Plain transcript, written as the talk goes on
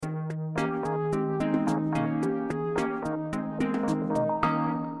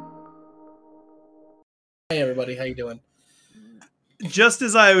Hey everybody, how you doing? Just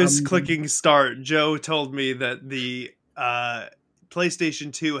as I was clicking start, Joe told me that the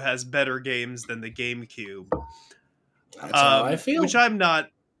PlayStation 2 has better games than the Gamecube. That's how I feel. Which I'm not.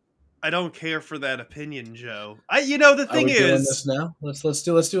 I don't care for that opinion, Joe. The thing is, doing this now. Let's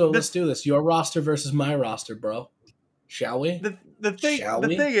do this. Your roster versus my roster, bro. Shall we? The thing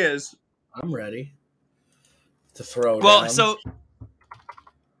is, I'm ready to throw down. Well, so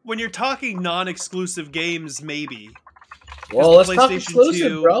when you're talking non-exclusive games, maybe. Well, let's talk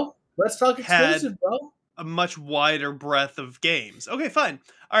exclusive, bro. Let's talk exclusive, bro. A much wider breadth of games. Okay, fine.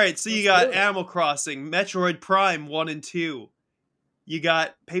 All right, so you got Animal Crossing, Metroid Prime 1 and 2. You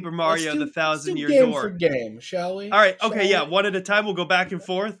got Paper Mario: The Thousand-Year Door. Game for game, shall we? All right, okay, yeah, one at a time. We'll go back and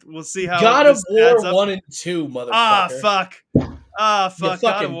forth. We'll see how God of War 1 and 2, motherfucker. Fuck.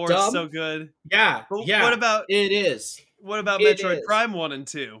 God of War is so good. Yeah, but what about it is? What about Metroid Prime 1 and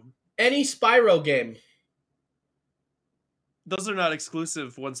 2? Any Spyro game. Those are not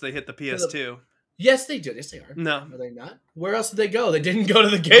exclusive once they hit the PS2. Yes, they do. Yes, they are. No. Are they not? Where else did they go? They didn't go to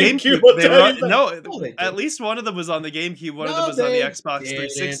the GameCube. At least one of them was on the GameCube. One of them was on the Xbox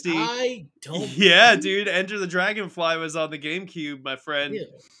 360. I don't. Yeah, dude. Enter the Dragonfly was on the GameCube, my friend. Yeah.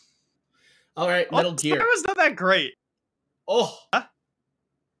 All right, Metal Gear. It was not that great. Oh. Huh?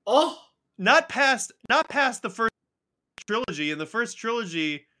 Oh. Not past the first trilogy. In the first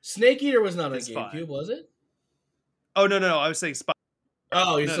trilogy, Snake Eater was not on GameCube, was it? Oh no! I was saying Spyro.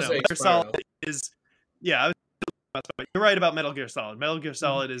 Oh, you're still saying Spyro. You're right about Metal Gear Solid. Metal Gear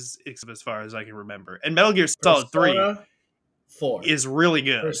Solid is as far as I can remember, and Metal Gear Solid 3 is really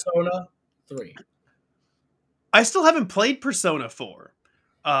good. Persona 3. I still haven't played Persona 4.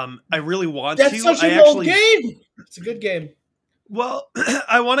 I really want to. That's such a old game. It's a good game. Well,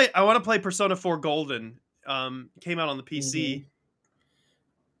 I want to play Persona 4 Golden. Came out on the PC. Mm-hmm.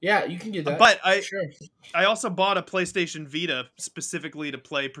 Yeah, you can get that. But I also bought a PlayStation Vita specifically to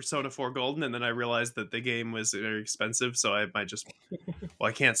play Persona 4 Golden, and then I realized that the game was very expensive, so I might just... Well,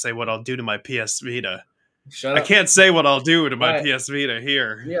 I can't say what I'll do to my PS Vita. Shut up. I can't say what I'll do to my PS Vita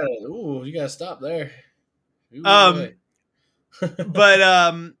here. Yeah, you gotta stop there. No,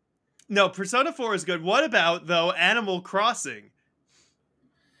 Persona 4 is good. What about, though, Animal Crossing?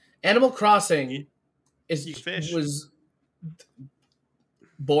 Animal Crossing was...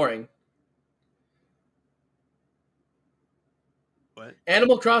 boring. What?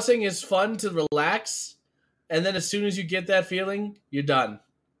 Animal Crossing is fun to relax, and then as soon as you get that feeling, you're done.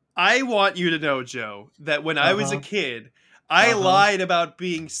 I want you to know, Joe, that when I was a kid, I lied about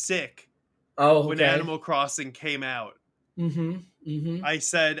being sick when Animal Crossing came out. I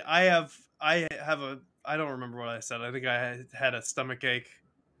said, I don't remember what I said. I think I had a stomach ache.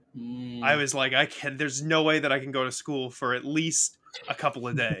 I was like, there's no way that I can go to school for at least a couple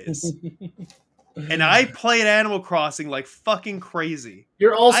of days. And I played Animal Crossing like fucking crazy.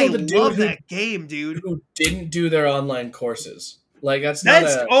 You're also the dude love that game, dude. Who didn't do their online courses. Like that's not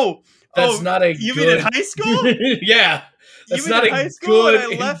a you mean in high school? Yeah. That's not in high school when I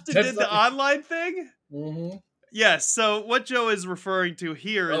left and did the online thing? Mm-hmm. Yes, so what Joe is referring to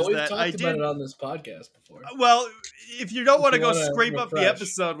here is that I did... talked about it on this podcast before. Well, if you don't want to go scrape up the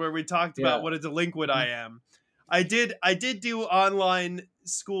episode where we talked about what a delinquent I am, I did do online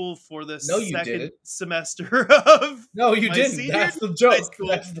school for the second semester of No, you didn't. That's the joke.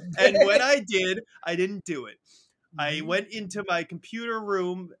 And when I did, I didn't do it. I went into my computer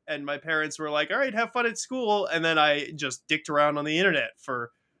room and my parents were like, all right, have fun at school. And then I just dicked around on the internet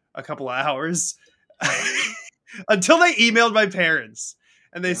for a couple of hours until they emailed my parents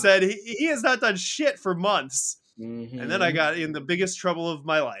and they said he has not done shit for months. And then I got in the biggest trouble of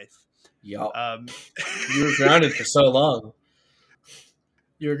my life. Yup. You were grounded for so long.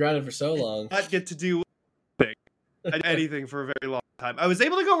 I didn't get to do anything for a very long time. I was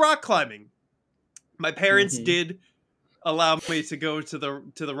able to go rock climbing. My parents did allow me to go to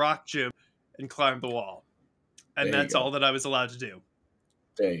the rock gym and climb the wall, and that's all that I was allowed to do.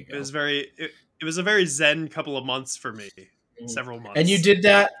 There you go. It was a very zen couple of months for me. Several months. And you did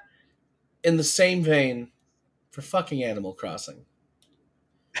that in the same vein for fucking Animal Crossing.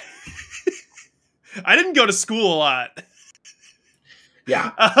 I didn't go to school a lot.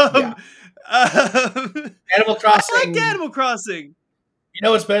 Yeah. Animal Crossing. I like Animal Crossing. You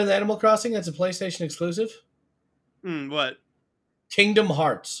know what's better than Animal Crossing? That's a PlayStation exclusive. What? Kingdom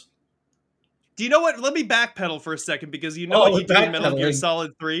Hearts. Do you know what? Let me backpedal for a second because you know what you do in Metal Gear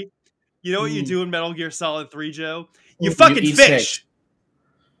Solid 3? You know what you do in Metal Gear Solid 3, Joe? You fucking fish. Snakes.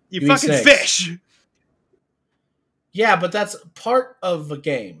 You fucking fish. Yeah, but that's part of a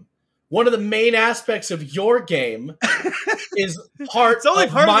game. one of the main aspects of your game is part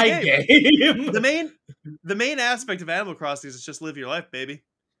of my game. The main aspect of Animal Crossing is just live your life, baby.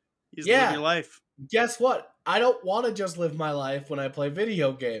 You just live your life. Guess what? I don't want to just live my life when I play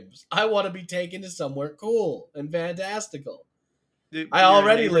video games. I want to be taken to somewhere cool and fantastical. I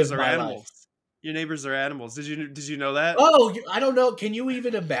already live my life. Your neighbors are animals. Did you know that? Oh, I don't know. Can you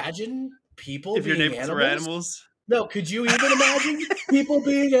even imagine people if being your neighbors animals? Are animals? No, could you even imagine people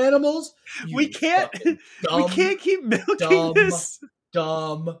being animals? We can't keep milking this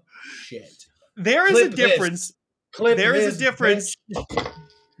dumb shit. There is a difference. There is a difference.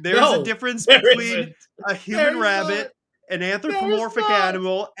 There's a difference between a human rabbit, an anthropomorphic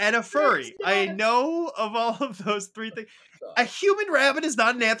animal, and a furry. I know of all of those three things. A human rabbit is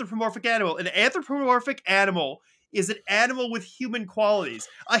not an anthropomorphic animal. An anthropomorphic animal is an animal with human qualities.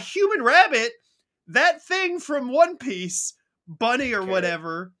 A human rabbit, that thing from One Piece, Bunny or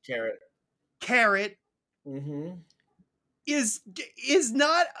whatever, Carrot, is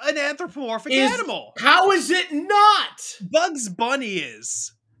not an anthropomorphic animal. How is it not? Bugs Bunny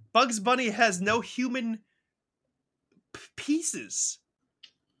is. Bugs Bunny has no human pieces.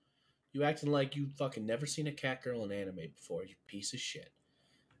 You acting like you fucking never seen a cat girl in anime before, you piece of shit.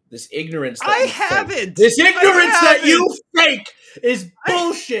 This ignorance that I haven't. This ignorance that you fake is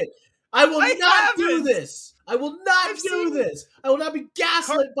bullshit. I will not do this. I will not do this. I will not be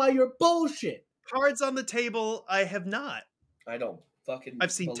gaslit by your bullshit. Cards on the table, I have not. I don't fucking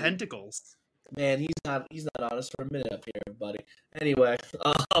I've seen tentacles. Man, he's not honest for a minute up here, buddy. Anyway,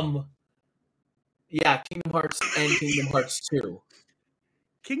 yeah, Kingdom Hearts and Kingdom Hearts 2.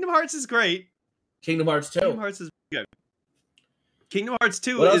 Kingdom Hearts is great. Kingdom Hearts 2. Kingdom Hearts is good. Kingdom Hearts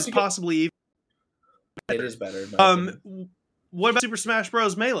 2 is possibly even better. It is better. What about Super Smash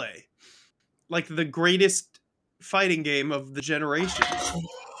Bros. Melee? Like the greatest fighting game of the generation.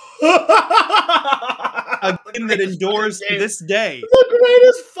 A game that endures to this day. The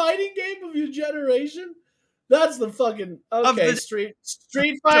greatest fighting game of your generation? That's the fucking... Okay, Street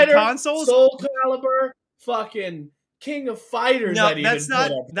Fighter, consoles? Soul Calibur, fucking King of Fighters. No, that's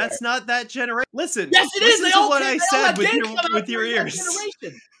not that generation. Listen. Yes, it is. Listen to what I said with your ears.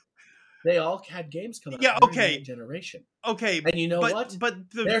 They all had games come out. Yeah, okay. That generation. Okay, and you know what? But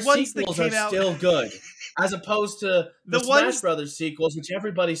their ones sequels that came are still good, as opposed to the Smash Brothers sequels, which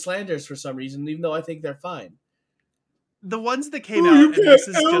everybody slanders for some reason, even though I think they're fine. The ones that came out, and this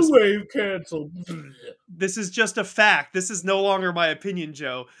is just canceled. This is just a fact. This is no longer my opinion,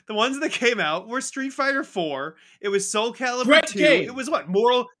 Joe. The ones that came out were Street Fighter 4. It was Soul Calibur 2. Game. It was what?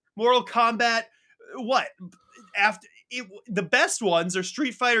 Mortal Kombat. What? After the best ones are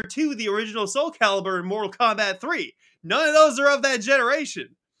Street Fighter 2, the original Soul Calibur, and Mortal Kombat 3. None of those are of that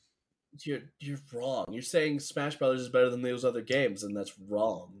generation. You're wrong. You're saying Smash Brothers is better than those other games, and that's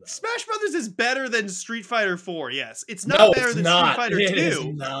wrong. Though. Smash Brothers is better than Street Fighter 4, yes. It's not better than Street Fighter 2. It is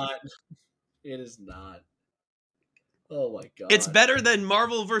not. It is not. Oh my god. It's better than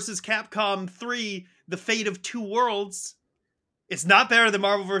Marvel vs. Capcom 3, The Fate of Two Worlds. It's not better than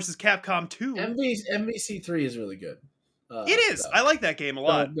Marvel vs. Capcom 2. MVC3 is really good. It is. I like that game a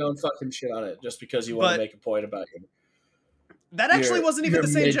lot. Don't fucking shit on it just because you want to make a point about it. That actually wasn't even the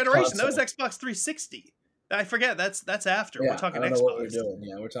same generation. That was Xbox 360. I forget. That's after. Yeah, we're talking I don't Xbox. know what we're doing.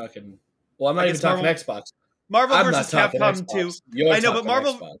 Yeah, we're talking. Well, I'm not even talking Xbox. Marvel vs. Capcom 2. You're I know, but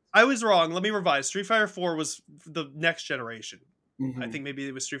Marvel. Xbox. I was wrong. Let me revise. Street Fighter 4 was the next generation. Mm-hmm. I think maybe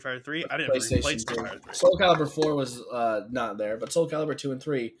it was Street Fighter 3. I didn't really play Street Fighter 3. Soul Calibur 4 was not there, but Soul Calibur 2 and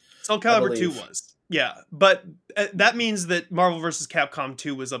 3. Soul Calibur 2 was. Yeah, but that means that Marvel vs. Capcom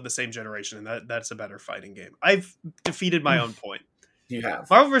 2 was of the same generation, and that's a better fighting game. I've defeated my own point. You have.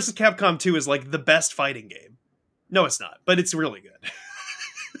 Marvel vs. Capcom 2 is like the best fighting game. No, it's not, but it's really good.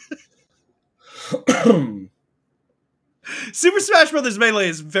 Super Smash Bros. Melee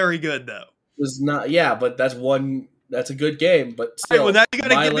is very good, though. It's not, yeah, but that's a good game, but still, right, well, now you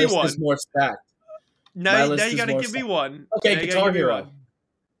gotta give me one. Is more stacked. Now you gotta give me one. Okay, Guitar Hero.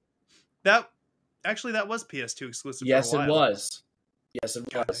 That was PS2 exclusive. Yes, for a while. It was. Yes, it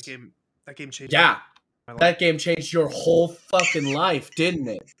God, was. That game changed. Yeah, that game changed your whole fucking life, didn't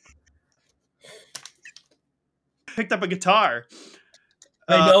it? Picked up a guitar.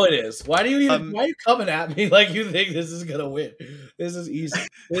 I know it is. Why are you coming at me like you think this is gonna win? This is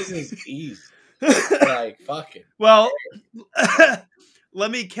easy. Like fucking. Well, let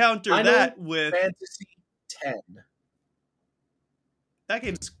me counter that with Fantasy 10. That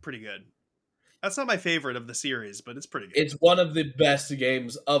game's pretty good. That's not my favorite of the series, but it's pretty good. It's one of the best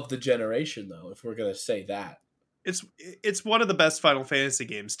games of the generation, though, if we're gonna say that. It's one of the best Final Fantasy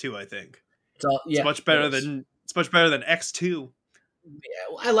games too, I think. It's much better than X2.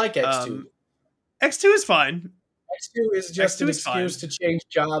 Yeah, I like X2. X2 is fine. X2 is just an excuse to change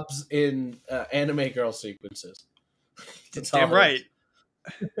jobs in anime girl sequences. Damn right.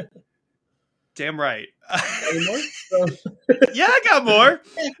 Damn right. Any more? Yeah, I got more.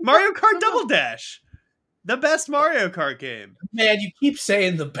 Mario Kart Double Dash. The best Mario Kart game. Man, you keep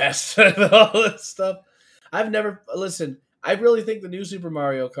saying the best of all this stuff. Listen, I really think the new Super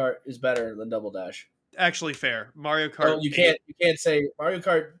Mario Kart is better than Double Dash. Actually fair. Mario Kart. You can't say Mario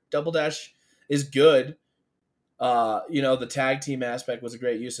Kart Double Dash is good. The tag team aspect was a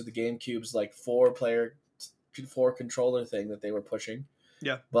great use of the GameCube's like 4 controller thing that they were pushing.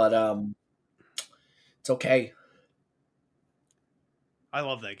 Yeah. But it's okay. I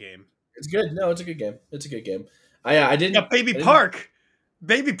love that game. It's good. No, it's a good game. It's a good game. I didn't. Yeah, Baby Park.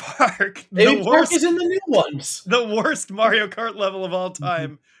 Baby Park. Baby Park is in the new ones. The worst Mario Kart level of all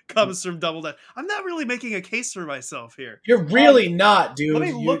time comes from Double Dash. I'm not really making a case for myself here. You're really not, dude. Let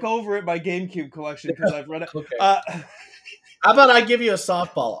me look over at my GameCube collection because I've read it. Okay. How about I give you a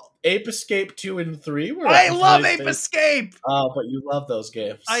softball? Ape Escape 2 and 3. I love Ape Escape. Oh, but you love those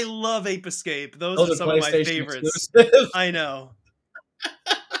games. I love Ape Escape. Those are some of my favorites. I know.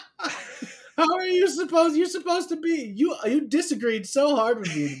 How are you supposed? You're supposed to be. You disagreed so hard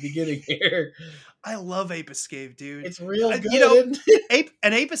with me at the beginning here. I love Ape Escape, dude. It's real good.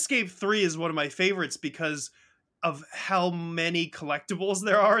 Ape Escape 3 is one of my favorites because of how many collectibles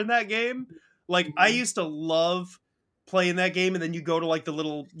there are in that game. Like, I used to love playing that game, and then you go to like the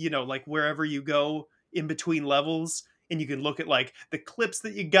little, like wherever you go in between levels, and you can look at like the clips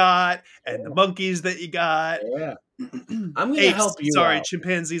that you got and the monkeys that you got. Yeah. I'm gonna help you. Sorry, out.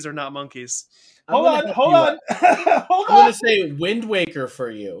 Chimpanzees are not monkeys. Hold on. I'm gonna say Wind Waker for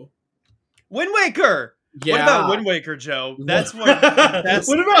you. Wind Waker. Yeah. What about Wind Waker, Joe? That's what.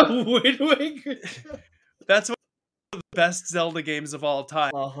 What about Wind Waker? That's one of the best Zelda games of all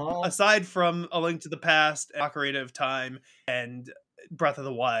time. Aside from A Link to the Past, Ocarina of Time, and Breath of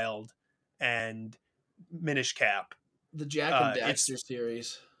the Wild, and Minish Cap. The Jack and Daxter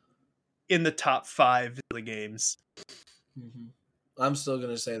series. In the top 5 of the games. I'm still going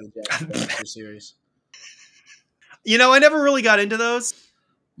to say the Jack and Daxter series. I never really got into those.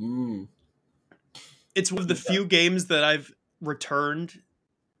 It's one of the few games that I've returned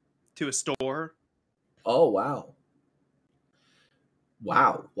to a store. Oh, wow.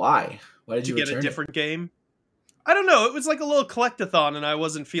 Wow. Why? Why did you get a different game? I don't know. It was like a little collectathon, and I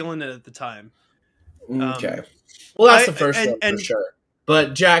wasn't feeling it at the time. Okay. Well, that's the first one for sure.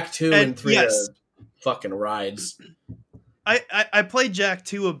 But Jack 2 and 3 are fucking rides. I played Jack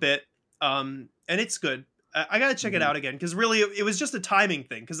 2 a bit, and it's good. I gotta check it out again, because really, it was just a timing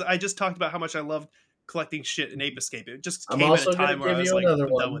thing, because I just talked about how much I loved collecting shit in Ape Escape. It just came at a time where I was like, I'm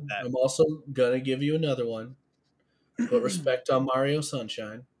done with that. I'm also gonna give you another one. Put respect on Mario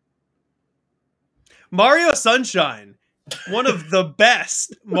Sunshine. Mario Sunshine. One of the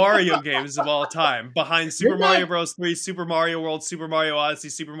best Mario games of all time, behind Super Mario Bros. 3, Super Mario World, Super Mario Odyssey,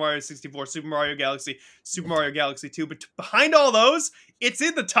 Super Mario 64, Super Mario Galaxy, Super Mario Galaxy 2. But behind all those, it's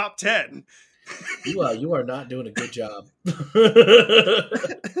in the top 10. You are not doing a good job.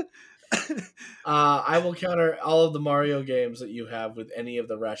 I will counter all of the Mario games that you have with any of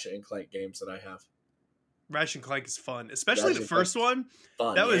the Ratchet and Clank games that I have. Ratchet and Clank is fun, especially the first one.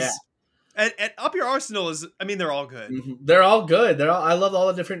 That was... And Up Your Arsenal is, they're all good. They're all good. I love all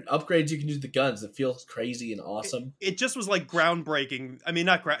the different upgrades you can do to the guns. It feels crazy and awesome. It just was like groundbreaking.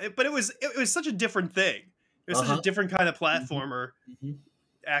 Not but it was such a different thing. It was such a different kind of platformer,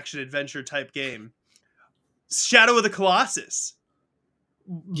 action adventure type game. Shadow of the Colossus.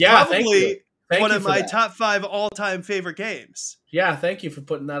 Yeah, probably one of my top 5 all-time favorite games. Yeah, thank you for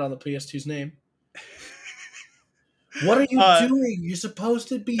putting that on the PS2's name. What are you doing? You're supposed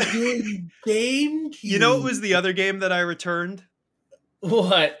to be doing GameCube. You know what was the other game that I returned?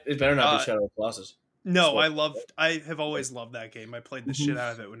 What? It better not be Shadow of the Colossus. No, I have always loved that game. I played the shit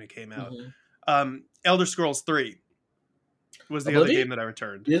out of it when it came out. Elder Scrolls 3 was the other game that I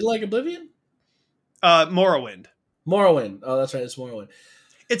returned. You didn't like Oblivion? Morrowind. Oh, that's right. It's Morrowind.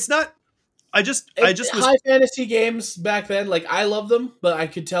 It's not... I just high fantasy games back then, like I love them, but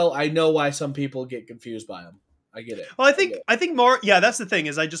I know why some people get confused by them. I get it. Well, I think more. Yeah, that's the thing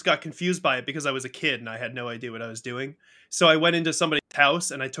is I just got confused by it because I was a kid and I had no idea what I was doing. So I went into somebody's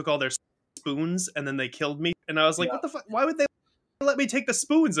house and I took all their spoons and then they killed me. And I was like, what the fuck? Why would they let me take the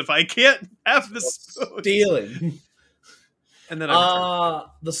spoons if I can't have the spoons? Stealing. And then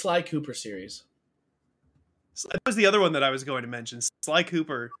the Sly Cooper series. That was the other one that I was going to mention. Sly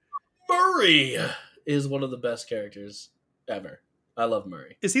Cooper. Murray is one of the best characters ever. I love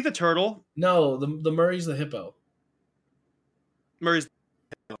Murray. Is he the turtle? No, the Murray's the hippo. Murray's.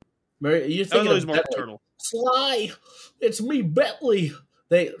 You're thinking of Bentley. Turtle. Sly, it's me, Bentley.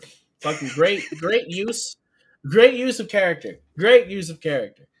 They fucking great use of character. Great use of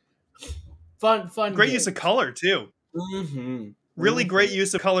character. Fun. Great game. Use of color too. Really great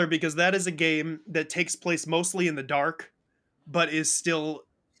use of color, because that is a game that takes place mostly in the dark, but is still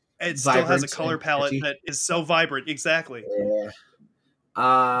still has a color palette that is so vibrant. Exactly. Yeah.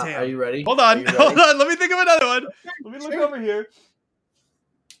 Are you ready? Hold on. Let me think of another one. Let me look over here.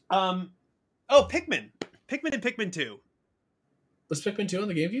 Pikmin. Pikmin and Pikmin 2. Was Pikmin 2 on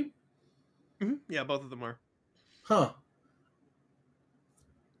the GameCube? Mm-hmm. Yeah, both of them were. Huh.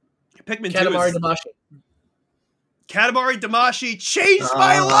 Pikmin Katamari 2 is... Damacy. Katamari Damacy changed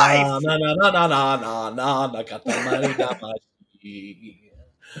my life! No, Katamari Damacy.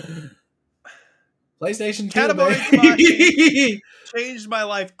 PlayStation 2, Katamari Damacy changed my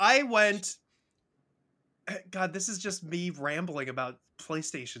life. I went... God, this is just me rambling about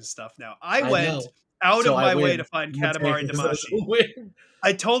PlayStation stuff now. I went out of my way to find Katamari Damacy.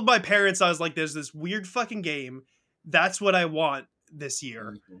 I told my parents, I was like, there's this weird fucking game. That's what I want this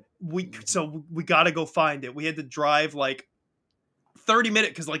year. So we got to go find it. We had to drive like 30 minutes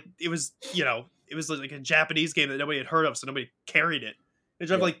because like it was like a Japanese game that nobody had heard of, so nobody carried it. I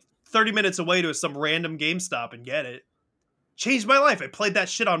drove like 30 minutes away to some random GameStop and get it. Changed my life. I played that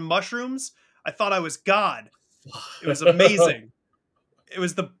shit on mushrooms. I thought I was God. It was amazing. It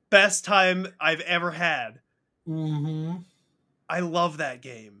was the best time I've ever had. I love that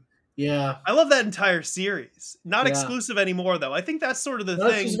game. Yeah. I love that entire series. Not exclusive anymore, though. I think that's sort of the thing.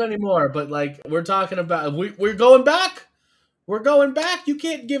 Not exclusive anymore, but like we're talking about, we're going back. We're going back. You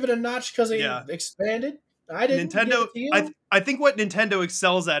can't give it a notch because it expanded. I didn't. Nintendo. I think what Nintendo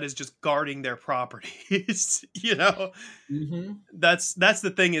excels at is just guarding their properties. That's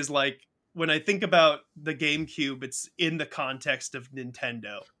the thing. Is like when I think about the GameCube, it's in the context of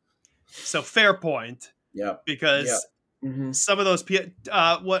Nintendo. So fair point. Yeah. Because. Some of those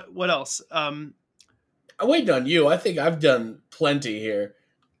what else? I'm waiting on you. I think I've done plenty here.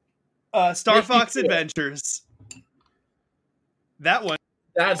 Star Fox Adventures. That one.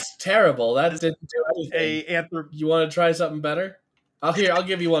 That's terrible. That didn't do anything. You want to try something better? I'll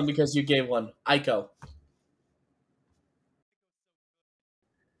give you one because you gave one. Ico.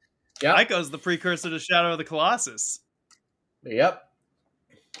 Yeah. Ico's the precursor to Shadow of the Colossus. Yep.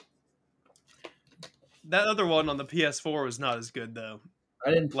 That other one on the PS4 was not as good, though. I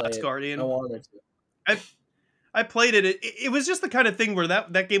didn't play Last Guardian. I wanted to. I played it. It was just the kind of thing where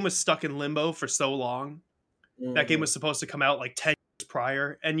that game was stuck in limbo for so long. That game was supposed to come out like 10 years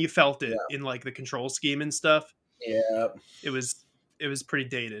prior, and you felt it in like the control scheme and stuff. Yeah. It was pretty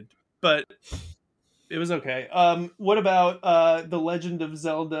dated, but it was okay. What about The Legend of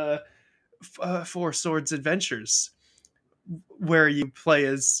Zelda 4 Swords Adventures, where you play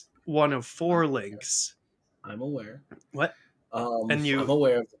as one of 4 Links? I'm aware. What? I'm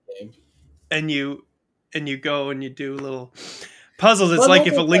aware of the game. And you go and you do little puzzles. It's like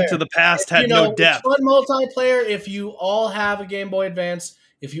if A Link to the Past had no depth. Fun multiplayer if you all have a Game Boy Advance,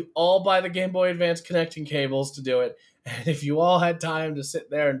 if you all buy the Game Boy Advance connecting cables to do it, and if you all had time to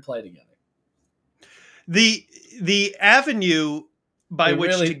sit there and play together. The avenue by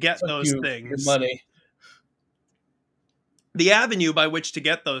which to get those things. Money. The avenue by which to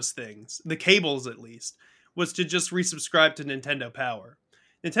get those things, the cables at least, was to just resubscribe to Nintendo Power.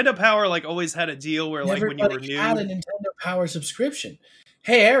 Nintendo Power like always had a deal where like when you were new, had a Nintendo Power subscription.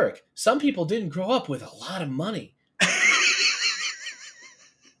 Hey Eric, some people didn't grow up with a lot of money.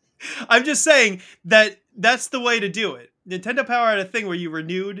 I'm just saying that's the way to do it. Nintendo Power had a thing where you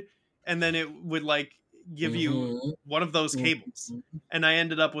renewed, and then it would like give you one of those cables, and I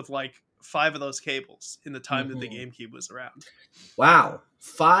ended up with like 5 of those cables in the time that the GameCube was around. Wow,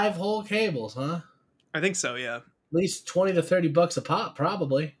 5 whole cables, huh? I think so, yeah. At least $20 to $30 a pop,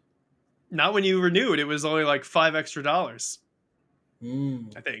 probably. Not when you renewed. It was only like $5 extra. I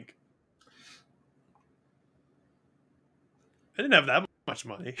think. I didn't have that much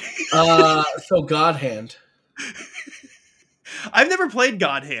money. So God Hand. I've never played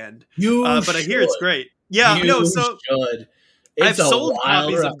God Hand. But I hear it's great. Yeah, should. I've sold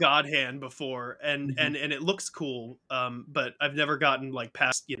copies of God Hand before, and it looks cool. But I've never gotten like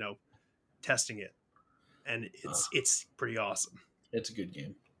past testing it, and it's pretty awesome. It's a good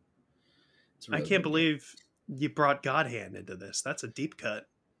game. I can't believe you brought God Hand into this. That's a deep cut.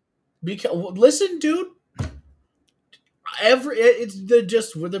 Listen, dude.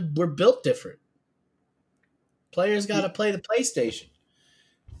 We're built different. Players got to play the PlayStation.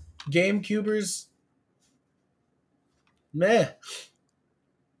 GameCubers, meh.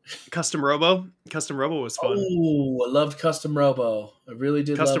 Custom Robo. Custom Robo was fun. Oh, I loved Custom Robo. I really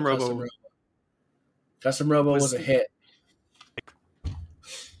did love Custom Robo. Custom Robo was a hit.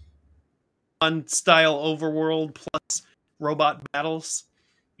 On style overworld plus robot battles.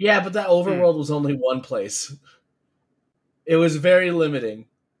 Yeah, but that overworld was only one place. It was very limiting.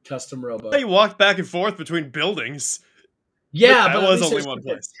 Custom Robo. You walked back and forth between buildings. Yeah, but that was only one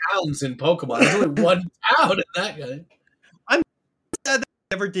place. Towns in Pokemon. There's only one town in that game. I'm sad that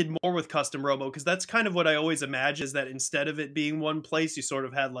I never did more with Custom Robo, because that's kind of what I always imagine, is that instead of it being one place, you sort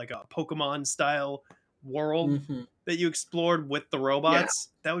of had like a Pokemon style world that you explored with the robots.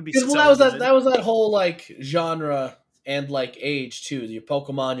 Yeah. That would be so good. That was that whole like genre and like age too. Your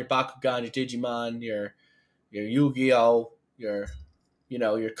Pokemon, your Bakugan, your Digimon, your Yu-Gi-Oh,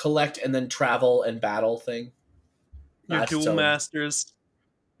 your collect and then travel and battle thing. Your Duel Masters.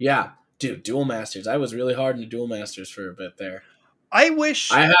 Yeah, dude, Duel Masters. I was really hard in the Duel Masters for a bit there. I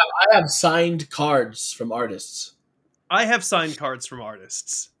wish I have signed cards from artists. I have signed cards from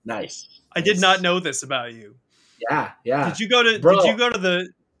artists. Nice. I did not know this about you. Yeah. Did you go to the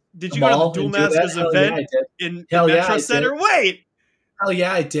Duel Masters event in Metro Center? Wait. Hell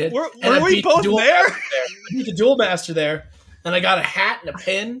yeah, I did. Were we both there? I beat the Duel Master there, and I got a hat and a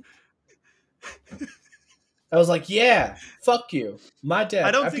pin. I was like, yeah, fuck you. My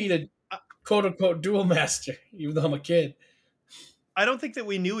dad. I beat a quote-unquote Duel Master, even though I'm a kid. I don't think that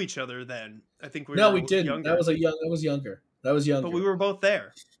we knew each other then. I think we didn't. Younger. That was younger. But we were both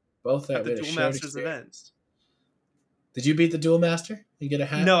there. Both there. At the Duel Masters event. Did you beat the Duel Master and get a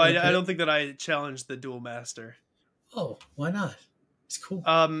hat? No, I don't think that I challenged the Duel Master. Oh, why not? It's cool.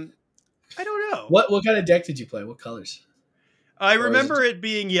 I don't know. What kind of deck did you play? What colors? I remember it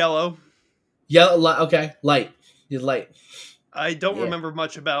being yellow. Yellow, okay. Light. You're light. I don't remember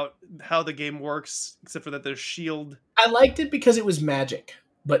much about how the game works, except for that there's shield. I liked it because it was Magic,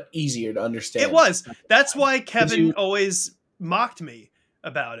 but easier to understand. It was. That's why Kevin always mocked me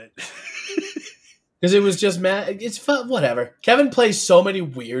about it. Because it was just it's fun, whatever. Kevin plays so many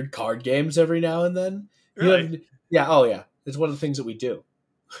weird card games every now and then. Really? Yeah. It's one of the things that we do.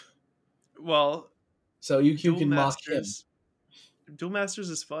 Well, so you can mock him. Duel Masters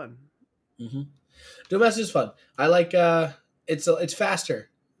is fun. Mm-hmm. Duel Masters is fun. I like it's faster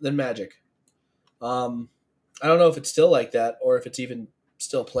than Magic. I don't know if it's still like that or if it's even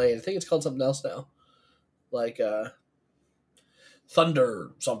still played. I think it's called something else now, like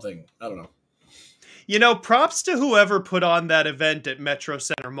Thunder something. I don't know. Props to whoever put on that event at Metro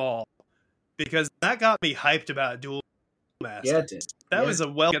Center Mall, because that got me hyped about Duel Masters. Yeah, it did. That was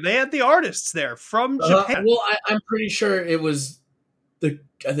they had the artists there from Japan. Well, I'm pretty sure it was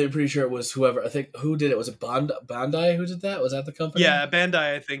pretty sure it was whoever. I think who did it? Was it Bandai who did that? Was that the company? Yeah,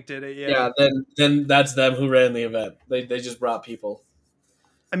 Bandai I think did it. Yeah. Then that's them who ran the event. They just brought people.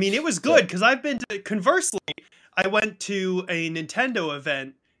 I mean, it was good because I've been to. Conversely, I went to a Nintendo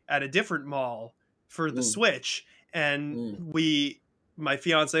event at a different mall for the Switch, and my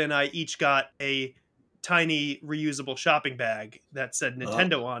fiance and I each got a tiny reusable shopping bag that said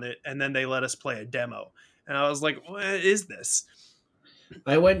Nintendo on it, and then they let us play a demo. And I was like, what is this?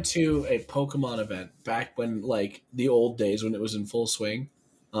 I went to a Pokemon event back when, like, the old days when it was in full swing,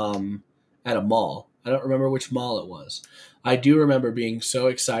 at a mall. I don't remember which mall it was. I do remember being so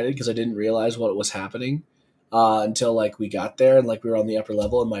excited because I didn't realize what was happening until, like, we got there and, like, we were on the upper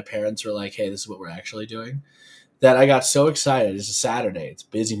level and my parents were like, hey, this is what we're actually doing. That I got so excited. It's a Saturday. It's a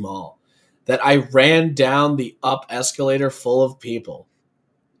busy mall. That I ran down the up escalator full of people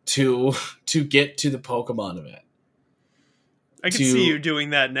to get to the Pokemon event. I can see you doing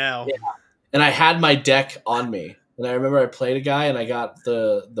that now. Yeah. And I had my deck on me. And I remember I played a guy and I got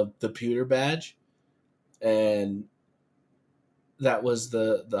the pewter badge. And that was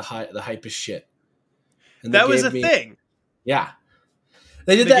the hype as shit. And that was a thing. Yeah.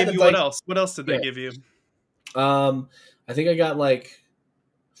 They did that. Give you what else? What else did they give you? I think I got like,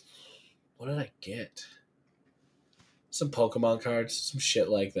 what did I get? Some Pokemon cards, some shit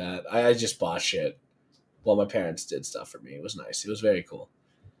like that. I just bought shit while my parents did stuff for me. It was nice. It was very cool.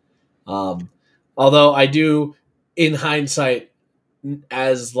 Although I do, in hindsight,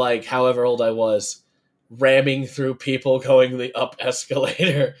 as like however old I was, ramming through people going the up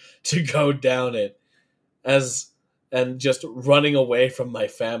escalator to go down it, and just running away from my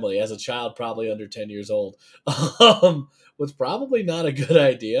family as a child, probably under 10 years old, was probably not a good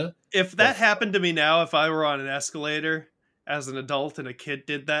idea. If that happened to me now, if I were on an escalator as an adult and a kid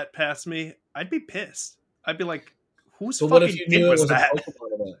did that past me, I'd be pissed. I'd be like, whose fucking what if you knew kid was it was that? A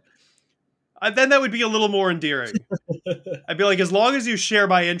Pokemon event? Then that would be a little more endearing. I'd be like, as long as you share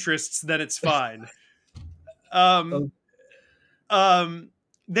my interests, then it's fine.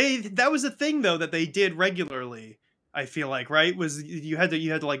 That was a thing though that they did regularly. I feel like, right? Was you had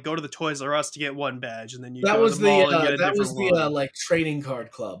to like go to the Toys R Us to get one badge, and then you go to the mall and get a different one. Like trading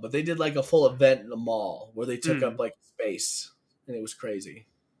card club, but they did like a full event in the mall where they took up like space, and it was crazy.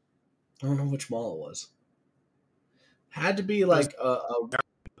 I don't know which mall it was. Had to be like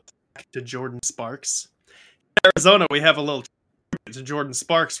to Jordan Sparks. In Arizona, we have a little to Jordan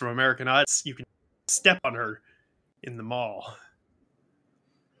Sparks from American Idol. You can step on her in the mall.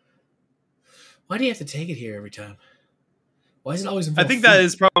 Why do you have to take it here every time? Why is it always? I think that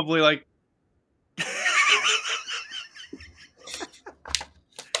is probably like.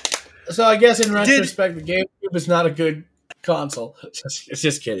 So I guess in retrospect, the GameCube is not a good console. It's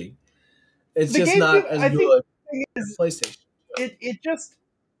just kidding. It's just not as good as PlayStation. It just.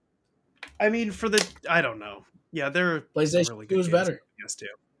 I mean, I don't know. Yeah, PlayStation really 2 was better. PS2.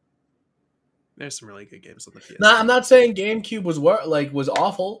 There's some really good games on the PS2. No, I'm not saying GameCube was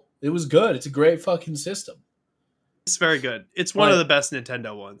awful. It was good. It's a great fucking system. It's very good. It's one of the best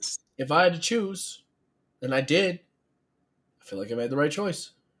Nintendo ones. If I had to choose, and I did, I feel like I made the right choice.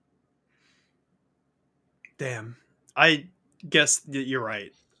 Damn. I guess you're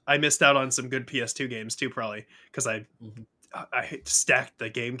right. I missed out on some good PS2 games too, probably, because I stacked the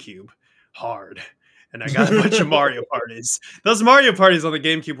GameCube hard. And I got a bunch of Mario parties. Those Mario parties on the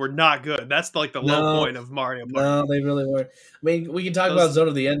GameCube were not good. That's like the low point of Mario parties. No, they really weren't. I mean, we can talk about Zone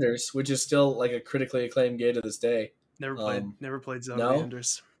of the Enders, which is still like a critically acclaimed game to this day. Never played Zone of the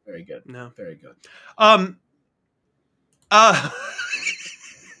Enders. Very good. No. Very good.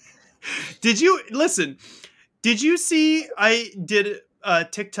 Did you see I did a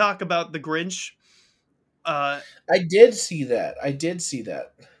TikTok about the Grinch? I did see that. I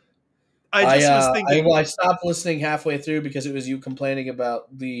was thinking. I stopped listening halfway through because it was you complaining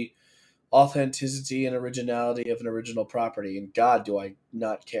about the authenticity and originality of an original property, and God, do I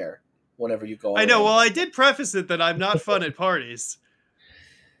not care whenever you go on. I know. Well, I did preface it that I'm not fun at parties.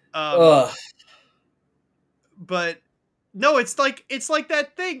 But no, it's like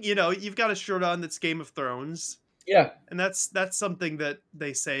that thing, you've got a shirt on that's Game of Thrones. Yeah. And that's something that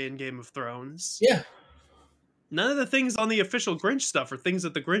they say in Game of Thrones. Yeah. None of the things on the official Grinch stuff are things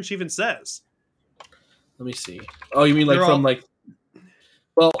that the Grinch even says. Let me see. Oh, you mean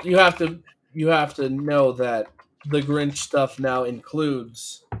well, you have to know that the Grinch stuff now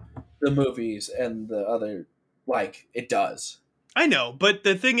includes the movies and the other, it does. I know, but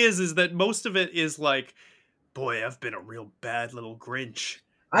the thing is that most of it is like, boy, I've been a real bad little Grinch.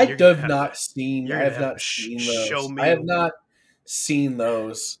 I have not seen those. I have not seen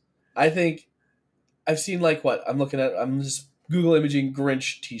those. I think I've seen I'm just Google imaging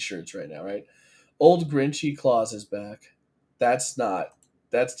Grinch t-shirts right now, right? Old Grinchy Claus is back. That's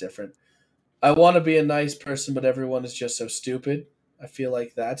different. I want to be a nice person, but everyone is just so stupid. I feel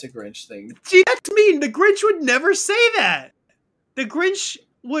like that's a Grinch thing. Gee, that's mean. The Grinch would never say that. The Grinch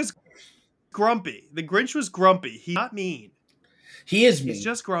was grumpy. He's not mean. He is mean. He's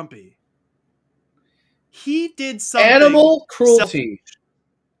just grumpy. He did something. Animal cruelty.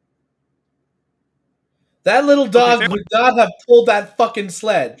 That little dog would not have pulled that fucking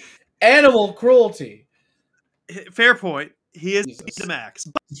sled. Animal cruelty. Fair point. He is the max.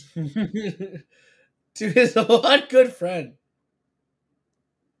 To his one good friend.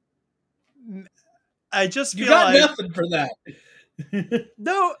 I just feel you got nothing for that.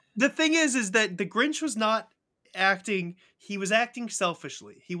 No, the thing is that the Grinch was not acting. He was acting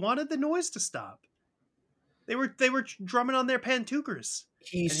selfishly. He wanted the noise to stop. They were drumming on their pantookers.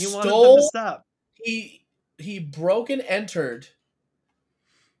 He wanted them to stop. He broke and entered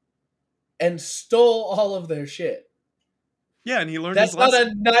and stole all of their shit. Yeah, and he learned his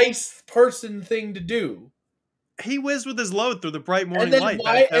lesson. That's not a nice person thing to do. He whizzed with his load through the bright morning light.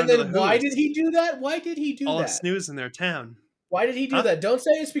 Why did he do that? Why did he do that? All the snooze in their town. Why did he do that? Don't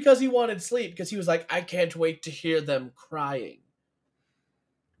say it's because he wanted sleep, because he was like, I can't wait to hear them crying.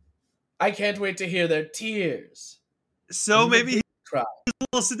 I can't wait to hear their tears. So maybe he was a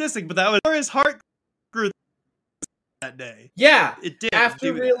little sadistic, but that was where his heart grew that day. Yeah, it did.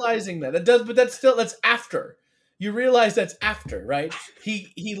 After realizing that does, but that's after. You realize that's after, right?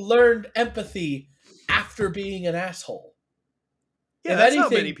 He learned empathy after being an asshole. Yeah, that's how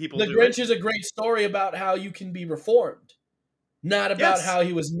many people do it. The Grinch is a great story about how you can be reformed, not about how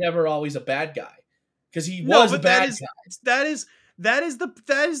he was never always a bad guy, because he was a bad guy. That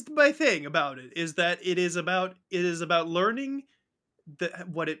is my thing about it, is that it is about learning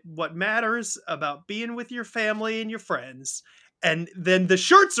what matters about being with your family and your friends, And then the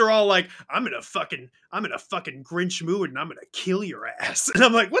shirts are all like, I'm in a fucking Grinch mood and I'm gonna kill your ass. And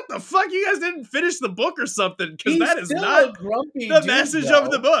I'm like, what the fuck? You guys didn't finish the book or something? Because that is not a grumpy the dude, message though.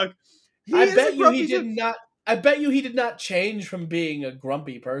 of the book. I bet you he did not change from being a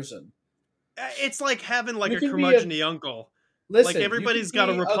grumpy person. It's like having like a curmudgeon-y uncle. Listen, like everybody's got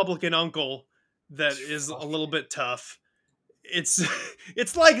a Republican uncle that is a little bit tough. It's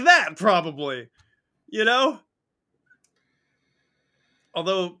like that, probably. You know?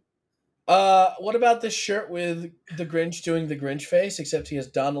 Although, what about this shirt with the Grinch doing the Grinch face, except he has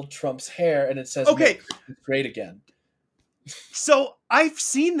Donald Trump's hair and it says okay, great again. So I've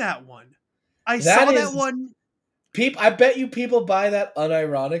seen that one. I saw that one. I bet you people buy that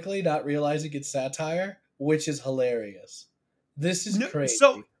unironically, not realizing it's satire, which is hilarious. This is crazy.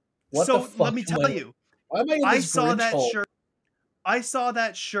 So let me tell you. Why am I in this Grinch hole? Shirt. I saw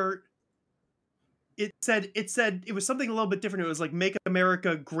that shirt. It said it was something a little bit different. It was like "Make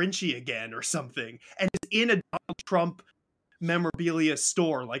America Grinchy Again" or something, and it's in a Donald Trump memorabilia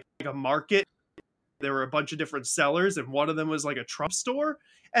store, like a market. There were a bunch of different sellers, and one of them was like a Trump store,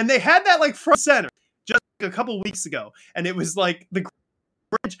 and they had that like front center just like a couple weeks ago, and it was like the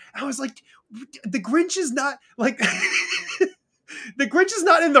Grinch. I was like, the Grinch is not like the Grinch is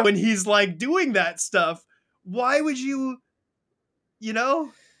not in there when he's like doing that stuff. Why would you? You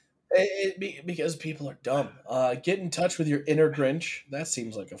know. Because people are dumb. Get in touch with your inner Grinch. That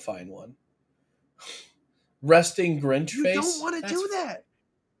seems like a fine one. Resting Grinch face. You don't want to do that.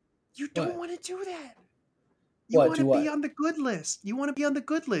 You don't want to do that. You want to be on the good list. You want to be on the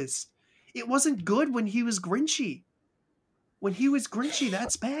good list. It wasn't good when he was Grinchy. When he was Grinchy,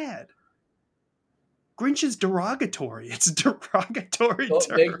 that's bad. Grinch is derogatory. It's a derogatory term.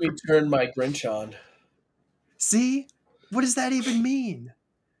 Don't make me turn my Grinch on. See? What does that even mean?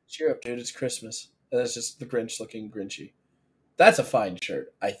 Cheer up, dude. It's Christmas. And it's just the Grinch looking Grinchy. That's a fine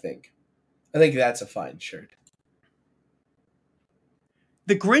shirt, I think. I think that's a fine shirt.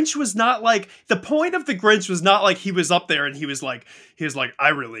 The Grinch was not like... The point of the Grinch was not like he was up there and he was like, I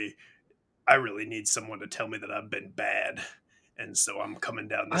really need someone to tell me that I've been bad. And so I'm coming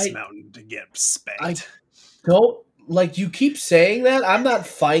down this mountain to get spanked. I don't... Like, you keep saying that. I'm not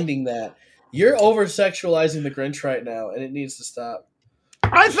finding that. You're over-sexualizing the Grinch right now, and it needs to stop.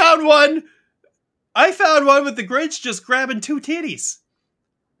 I found one! I found one with the Grinch just grabbing two titties.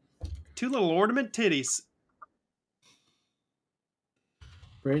 Two little ornament titties.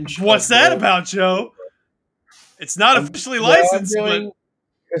 Grinch. What's that about, Joe? It's not officially licensed, but...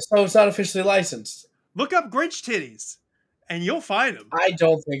 So it's not officially licensed. Look up Grinch titties, and you'll find them. I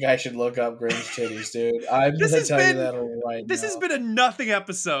don't think I should look up Grinch titties, dude. I'm going to tell you that right now. This has been a nothing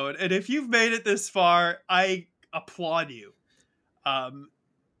episode, and if you've made it this far, I applaud you.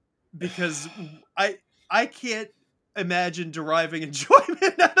 Because I can't imagine deriving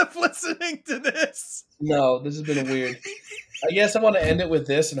enjoyment out of listening to this. No, this has been weird. I guess I want to end it with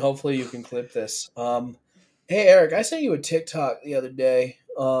this, and hopefully you can clip this. Hey, Eric, I sent you a TikTok the other day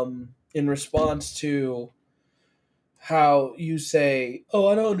in response to how you say, oh,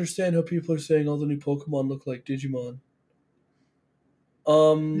 I don't understand how people are saying all the new Pokemon look like Digimon.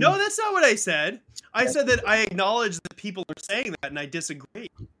 No, that's not what I said. I said that I acknowledge that people are saying that, and I disagree.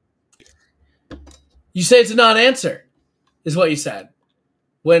 You say it's a non-answer, is what you said.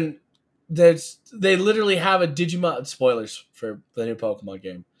 When they literally have a Digimon... Spoilers for the new Pokemon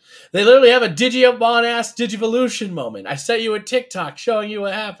game. They literally have a Digimon-ass Digivolution moment. I sent you a TikTok showing you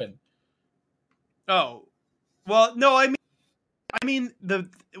what happened. Oh. Well, no, I mean,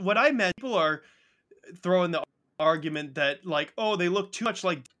 what I meant, people are throwing the argument that, like, oh, they look too much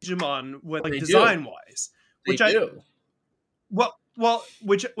like Digimon, with, like, design-wise. Which they do. Well,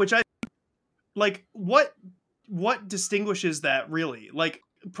 which I... Like, what distinguishes that, really? Like,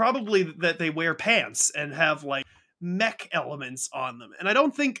 probably that they wear pants and have, like, mech elements on them. And I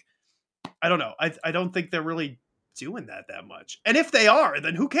don't know. I don't think they're really doing that much. And if they are,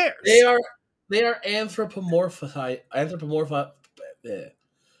 then who cares? They are anthropomorphized.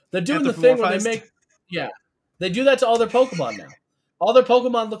 They're doing the thing where they make... Yeah. They do that to all their Pokemon now. All their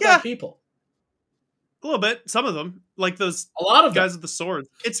Pokemon look like people. A little bit. Some of them. Like those a lot of guys with the swords.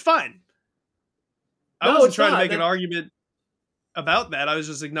 It's fine. I wasn't trying to make an argument about that. I was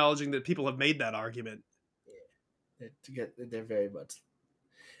just acknowledging that people have made that argument. Yeah. They're very much...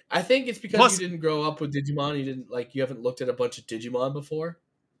 I think it's because you didn't grow up with Digimon. You haven't looked at a bunch of Digimon before.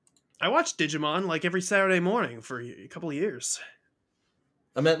 I watched Digimon like every Saturday morning for a couple of years.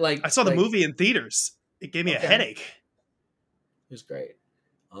 I meant I saw the movie in theaters. It gave me a headache. It was great.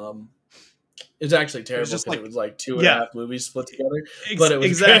 It's actually terrible because it was like 2.5 movies split together. But it was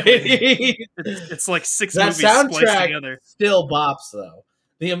exactly. It's like 6 movies spliced together. Still bops though.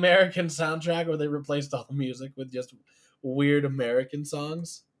 The American soundtrack where they replaced all the music with just weird American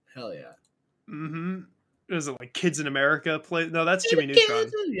songs. Hell yeah. Mm-hmm. Is it like Kids in America play? No, that's Jimmy Neutron.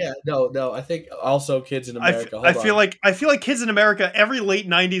 Yeah, no. I think also Kids in America. I feel like Kids in America. Every late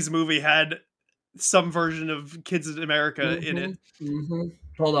 '90s movie had some version of Kids in America in it. Mm-hmm.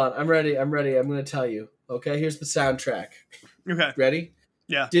 Hold on, I'm ready. I'm going to tell you. Okay, here's the soundtrack. Okay, ready?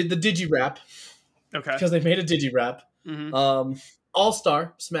 Yeah. Did the Digi-Rap. Okay. Because they made a Digi-Rap. Mm-hmm.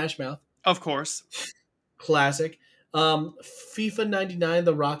 All-Star, Smash Mouth. Of course. Classic. FIFA 99,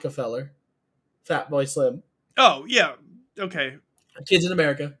 The Rockefeller. Fatboy Slim. Oh, yeah. Okay. Kids in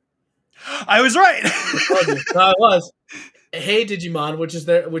America. I was right. I was. Hey Digimon, which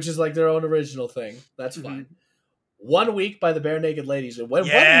is like their own original thing. That's fine. 1 Week by the Bare Naked Ladies. And when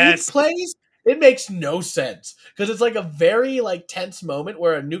 1 week plays, it makes no sense because it's like a very like tense moment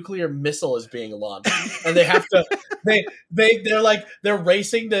where a nuclear missile is being launched, and they have to they're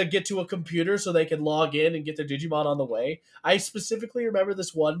racing to get to a computer so they can log in and get their Digimon on the way. I specifically remember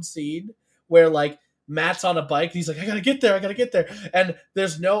this one scene where like Matt's on a bike and he's like, I gotta get there, and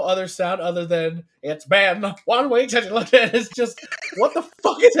there's no other sound other than it's been 1 week. And it's just what the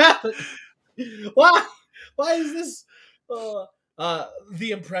fuck is happening? Why is this?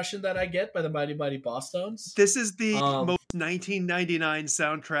 The impression that I get by the Mighty Mighty Boss Tones. This is the most 1999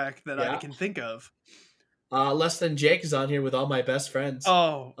 soundtrack that I can think of. Less Than Jake is on here with All My Best Friends.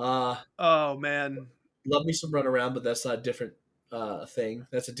 Oh man, love me some Run Around, but that's not a different thing.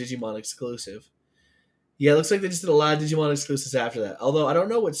 That's a Digimon exclusive. Yeah, it looks like they just did a lot of Digimon exclusives after that. Although I don't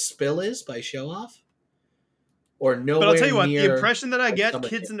know what Spill is by Show Off. Or Nowhere. But I'll tell you what, the impression that I get,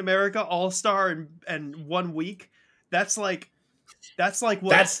 Kids in America, All-Star, and 1 Week, that's like what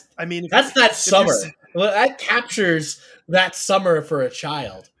that's that summer. Well, that captures that summer for a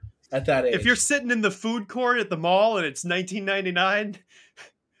child at that age. If you're sitting in the food court at the mall and it's 1999,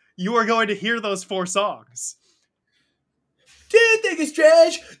 you are going to hear those 4 songs. Didn't think it's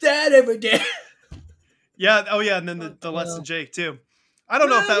trash that ever did. Yeah. Oh yeah, and then the Less Than Jake too. I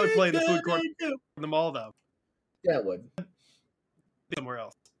don't know if that would play in the food court in the mall though. Yeah, it would. Somewhere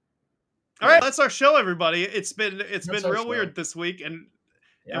else. All right, that's our show, everybody. It's been real weird this week, and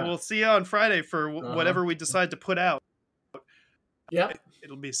we'll see you on Friday for whatever we decide to put out. Yeah,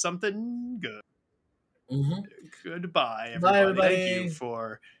 it'll be something good. Mm-hmm. Goodbye, everybody. Bye, everybody. Thank you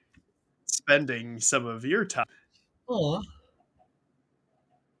for spending some of your time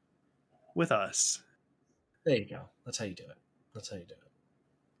with us. There you go. That's how you do it.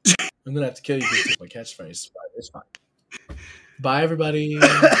 I'm gonna have to kill you if you take my catchphrase. It's fine. Bye, everybody.